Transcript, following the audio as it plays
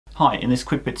Hi, in this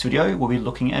QuickBits video we'll be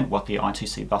looking at what the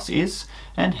I2C bus is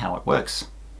and how it works.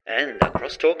 And the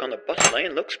crosstalk on the bus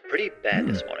lane looks pretty bad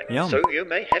this morning, so you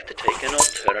may have to take an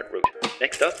alternate route.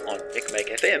 Next up on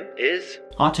MickMake FM is...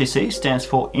 I2C stands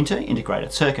for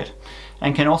Inter-Integrated Circuit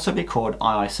and can also be called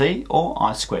IIC or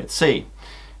I2C.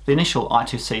 The initial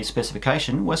I2C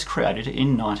specification was created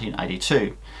in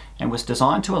 1982 and was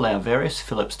designed to allow various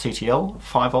Philips TTL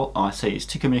 5V ICs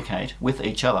to communicate with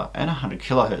each other at 100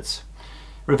 kHz.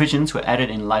 Revisions were added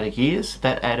in later years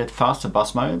that added faster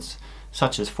bus modes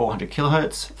such as 400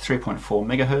 kHz, 3.4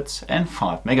 MHz and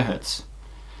 5 MHz.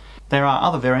 There are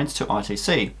other variants to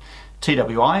I2C.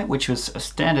 TWI, which was a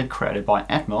standard created by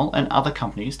Atmel and other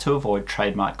companies to avoid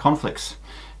trademark conflicts.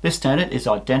 This standard is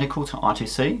identical to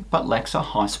I2C but lacks a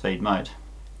high-speed mode.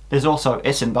 There's also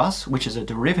SM bus, which is a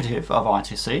derivative of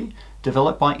I2C,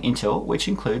 developed by Intel, which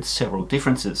includes several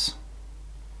differences.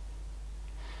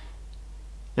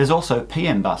 There's also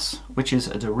PM bus, which is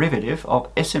a derivative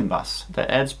of SM bus that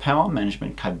adds power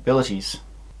management capabilities.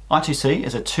 I2C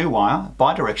is a two-wire,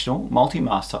 bidirectional,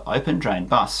 multi-master open drain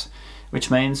bus,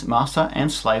 which means master and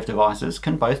slave devices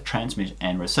can both transmit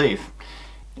and receive.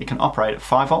 It can operate at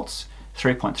 5 volts,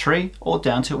 3.3 or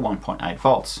down to 1.8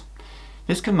 volts.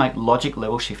 This can make logic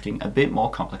level shifting a bit more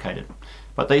complicated,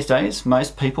 but these days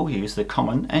most people use the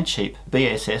common and cheap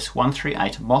BSS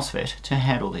 138 MOSFET to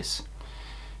handle this.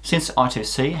 Since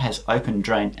I2C has open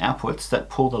drain outputs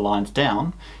that pull the lines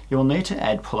down, you will need to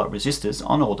add pull-up resistors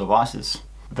on all devices.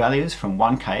 Values from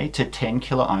 1K to 10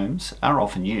 kilo ohms are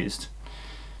often used.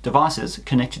 Devices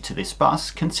connected to this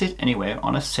bus can sit anywhere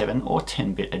on a 7 or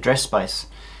 10-bit address space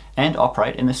and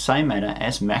operate in the same manner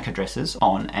as MAC addresses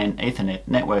on an Ethernet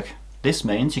network. This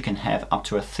means you can have up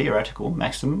to a theoretical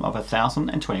maximum of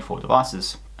 1024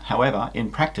 devices. However, in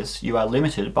practice you are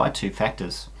limited by two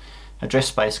factors: address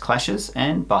space clashes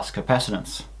and bus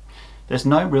capacitance. There's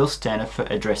no real standard for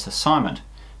address assignment,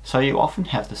 so you often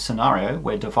have the scenario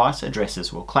where device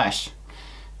addresses will clash.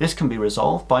 This can be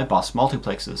resolved by bus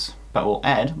multiplexers, but will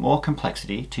add more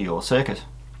complexity to your circuit.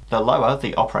 The lower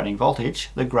the operating voltage,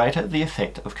 the greater the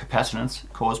effect of capacitance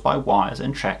caused by wires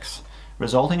and tracks,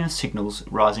 resulting in signals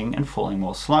rising and falling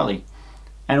more slowly,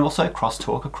 and also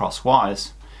crosstalk across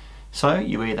wires. So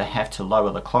you either have to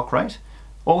lower the clock rate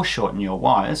or shorten your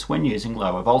wires when using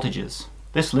lower voltages.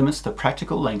 This limits the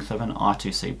practical length of an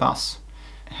I2C bus.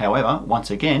 However, once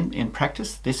again, in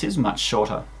practice this is much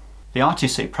shorter. The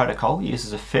I2C protocol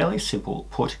uses a fairly simple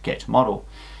put-get model,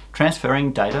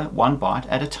 transferring data 1 byte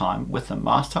at a time with the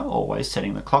master always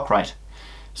setting the clock rate.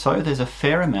 So there's a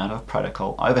fair amount of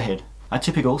protocol overhead. A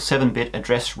typical 7-bit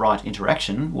address write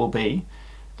interaction will be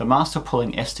the master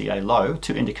pulling SDA low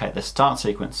to indicate the start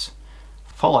sequence,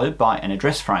 followed by an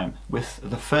address frame with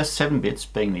the first 7 bits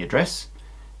being the address,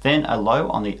 then a low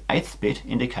on the 8th bit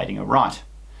indicating a write.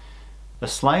 The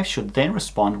slave should then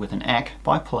respond with an ACK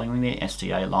by pulling the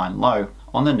SDA line low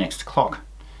on the next clock.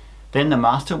 Then the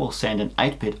master will send an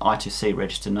 8-bit I2C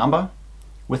register number,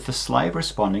 with the slave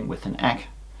responding with an ACK,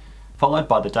 followed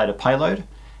by the data payload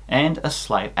and a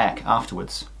slave ACK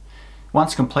afterwards.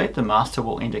 Once complete, the master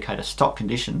will indicate a stop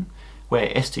condition where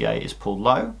SDA is pulled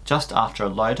low just after a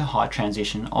low to high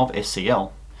transition of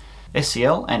SCL.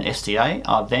 SCL and SDA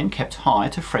are then kept high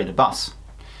to free the bus.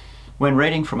 When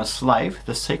reading from a slave,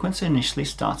 the sequence initially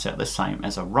starts out the same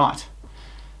as a write.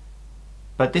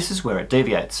 But this is where it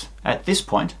deviates. At this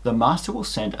point, the master will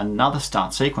send another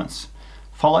start sequence,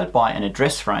 followed by an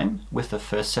address frame with the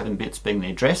first 7 bits being the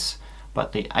address,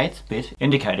 but the 8th bit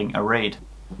indicating a read.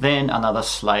 Then another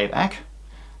slave ACK,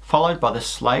 followed by the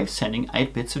slave sending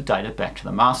 8 bits of data back to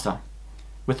the master,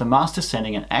 with the master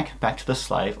sending an ACK back to the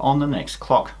slave on the next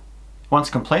clock. Once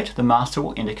complete, the master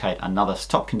will indicate another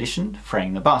stop condition,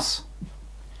 freeing the bus.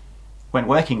 When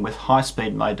working with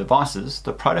high-speed mode devices,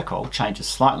 the protocol changes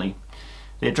slightly.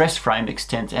 The address frame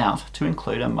extends out to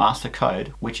include a master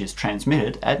code which is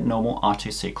transmitted at normal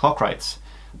I2C clock rates,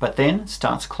 but then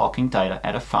starts clocking data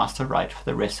at a faster rate for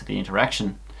the rest of the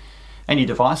interaction. Any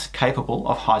device capable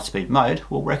of high-speed mode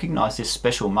will recognize this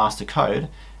special master code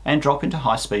and drop into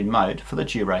high-speed mode for the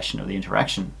duration of the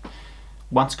interaction.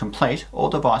 Once complete, all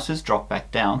devices drop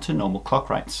back down to normal clock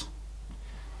rates.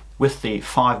 With the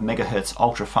 5 MHz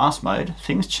ultra-fast mode,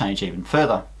 things change even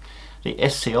further. The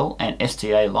SCL and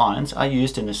SDA lines are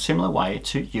used in a similar way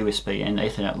to USB and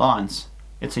Ethernet lines.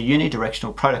 It's a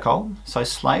unidirectional protocol, so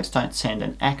slaves don't send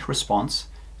an ACK response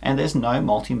and there's no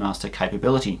multi-master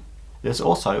capability. There's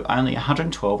also only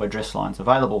 112 address lines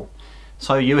available,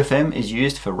 so UFM is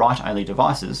used for write-only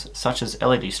devices such as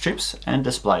LED strips and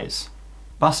displays.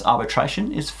 Bus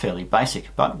arbitration is fairly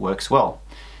basic but works well.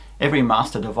 Every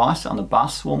master device on the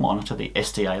bus will monitor the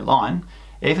SDA line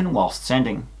even whilst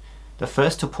sending, The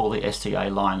first to pull the STA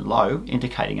line low,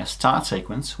 indicating a start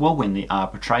sequence, will win the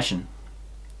arbitration.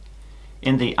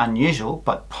 In the unusual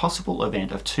but possible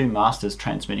event of two masters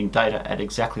transmitting data at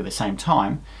exactly the same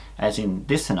time, as in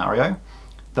this scenario,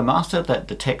 the master that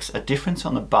detects a difference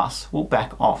on the bus will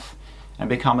back off and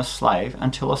become a slave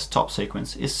until a stop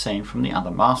sequence is seen from the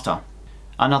other master.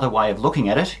 Another way of looking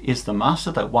at it is the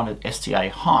master that wanted STA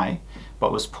high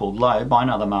but was pulled low by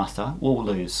another master will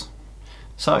lose.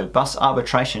 So bus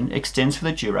arbitration extends for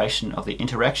the duration of the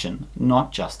interaction,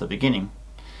 not just the beginning.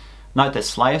 Note that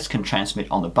slaves can transmit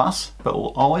on the bus but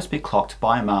will always be clocked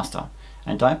by a master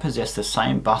and don't possess the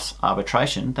same bus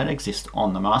arbitration that exists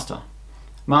on the master.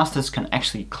 Masters can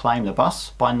actually claim the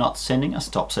bus by not sending a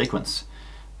stop sequence,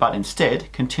 but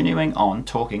instead continuing on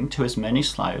talking to as many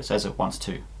slaves as it wants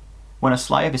to. When a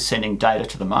slave is sending data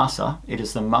to the master, it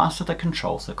is the master that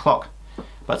controls the clock,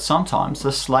 but sometimes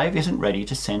the slave isn't ready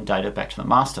to send data back to the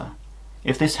master.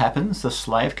 If this happens, the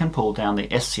slave can pull down the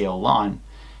SCL line,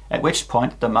 at which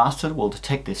point the master will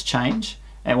detect this change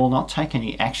and will not take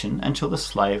any action until the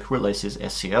slave releases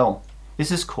SCL.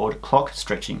 This is called clock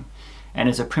stretching and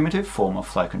is a primitive form of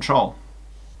flow control.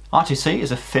 RTC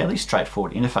is a fairly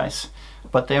straightforward interface,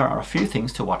 but there are a few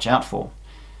things to watch out for.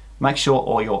 Make sure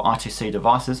all your RTC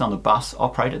devices on the bus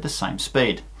operate at the same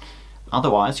speed.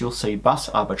 Otherwise, you'll see bus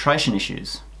arbitration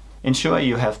issues. Ensure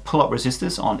you have pull-up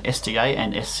resistors on SDA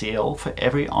and SCL for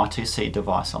every RTC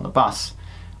device on the bus.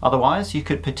 Otherwise, you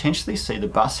could potentially see the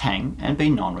bus hang and be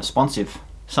non-responsive.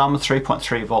 Some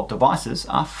 3.3 volt devices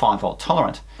are 5 volt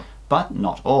tolerant, but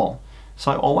not all,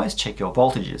 so always check your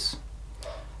voltages.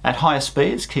 At higher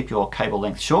speeds, keep your cable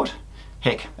length short.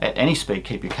 Heck, at any speed,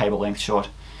 keep your cable length short.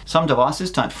 Some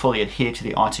devices don't fully adhere to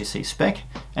the I2C spec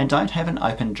and don't have an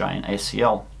open drain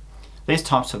ACL. These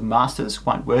types of masters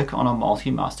won't work on a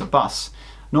multi-master bus,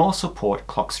 nor support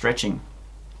clock stretching.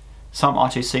 Some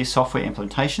I2C software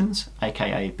implementations,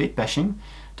 aka bit bashing,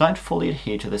 don't fully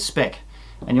adhere to the spec,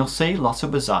 and you'll see lots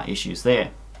of bizarre issues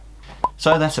there.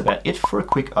 So that's about it for a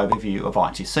quick overview of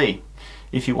I2C.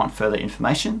 If you want further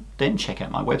information, then check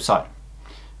out my website.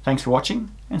 Thanks for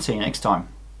watching, and see you next time.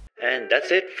 And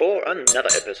that's it for another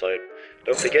episode.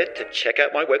 Don't forget to check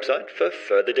out my website for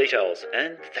further details,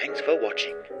 and thanks for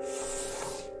watching.